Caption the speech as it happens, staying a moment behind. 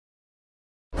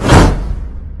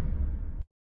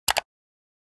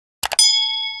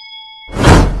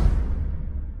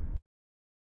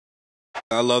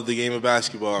I love the game of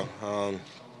basketball.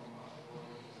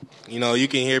 You know, you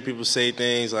can hear people say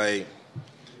things like,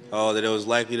 oh, that it was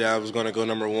likely that I was going to go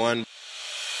 #1.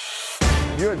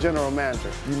 You're a general manager.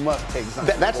 You must take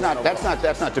Zion. That's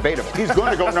not debatable. He's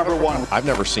going to go #1. I've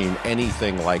never seen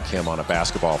anything like him on a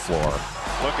basketball floor.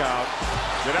 Look out.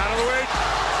 Get out of the way.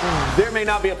 There may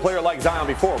not be a player like Zion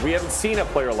before. We haven't seen a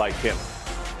player like him.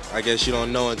 I guess you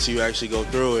don't know until you actually go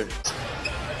through it.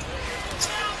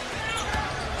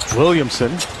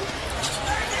 Williamson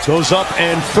goes up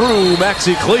and through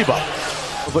Maxi Kleber.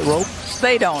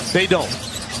 They don't. They don't.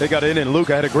 They got in, and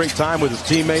Luka had a great time with his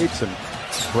teammates, and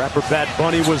rapper Bad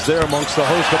Bunny was there amongst a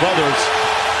host of others.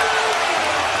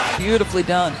 Beautifully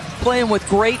done. Playing with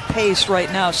great pace right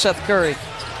now, Seth Curry.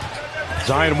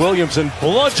 Zion Williamson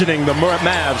bludgeoning the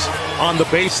Mavs on the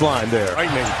baseline there.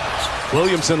 Lightning.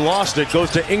 Williamson lost it,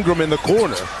 goes to Ingram in the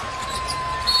corner.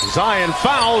 Zion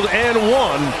fouled and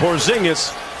won.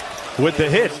 Porzingis with the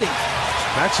hit.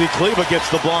 Maxi Kleber gets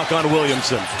the block on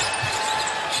Williamson.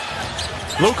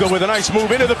 Luka with a nice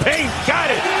move into the paint.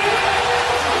 Got it.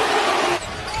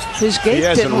 His gate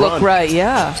didn't look right,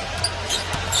 yeah.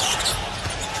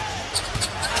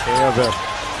 They have a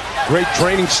great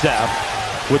training staff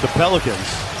with the Pelicans.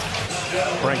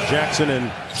 Frank Jackson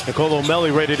and Nicolo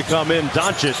Melli ready to come in.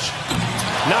 Doncic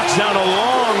knocks down a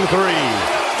long three.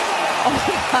 Oh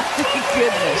my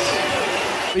goodness.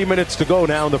 3 minutes to go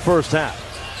now in the first half.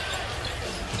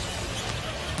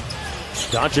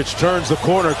 Doncic turns the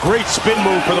corner. Great spin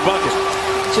move for the bucket.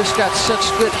 Just got such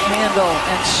good handle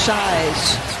and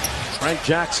size. Frank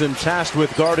Jackson tasked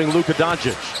with guarding Luka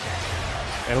Doncic.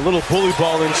 And a little bully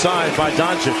ball inside by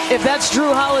Doncic. If that's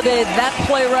Drew Holiday, that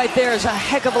play right there is a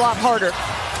heck of a lot harder.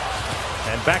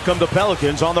 And back come the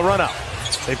Pelicans on the run out.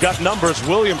 They've got numbers.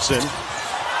 Williamson.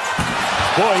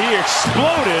 Boy, he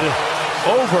exploded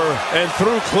over and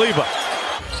through Kleber.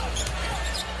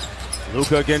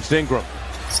 Luka against Ingram.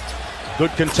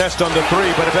 Good contest on the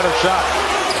three, but a better shot.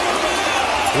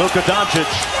 Luka Doncic.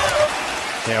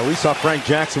 Yeah, we saw Frank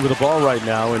Jackson with the ball right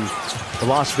now in the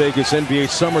Las Vegas NBA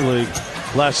Summer League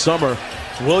last summer.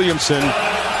 Williamson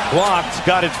blocked,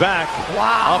 got it back.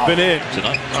 Wow. Up and in.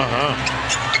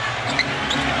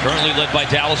 Currently led by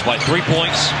Dallas by 3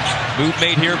 points. Move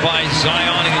made here by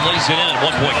Zion, and he lays it in.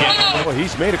 1 point game. Well,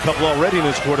 he's made a couple already in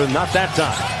this quarter, not that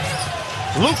time.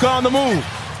 Luka on the move.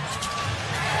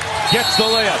 Gets the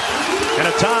layup. And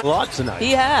a time. A lot tonight.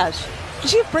 He has.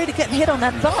 Is he afraid of getting hit on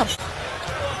that thumb?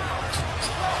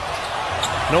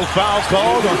 No foul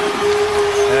called.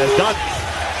 As done.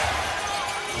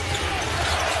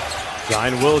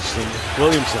 Zion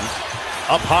Williamson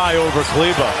up high over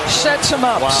Kleber. Sets him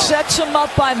up. Wow. Sets him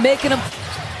up by making him.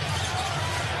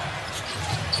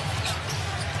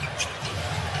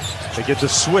 They get the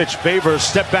switch. Favors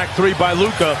step back three by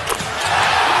Luka.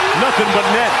 Nothing but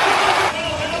net.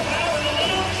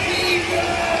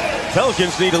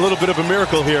 Pelicans need a little bit of a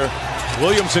miracle here.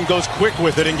 Williamson goes quick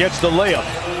with it and gets the layup.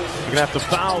 You're gonna have to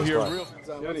foul here.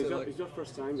 It's your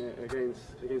first time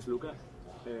against Luka.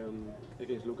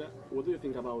 What do you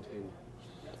think about him?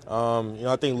 You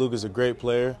know, I think Luka's a great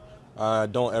player. I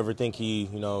don't ever think he,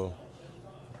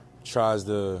 tries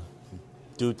to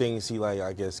do things he,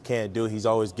 I guess, can't do. He's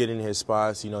always getting his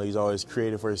spots. He's always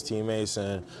creative for his teammates.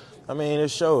 And, I mean,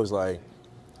 it shows,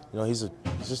 he's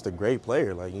just a great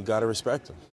player. You got to respect him.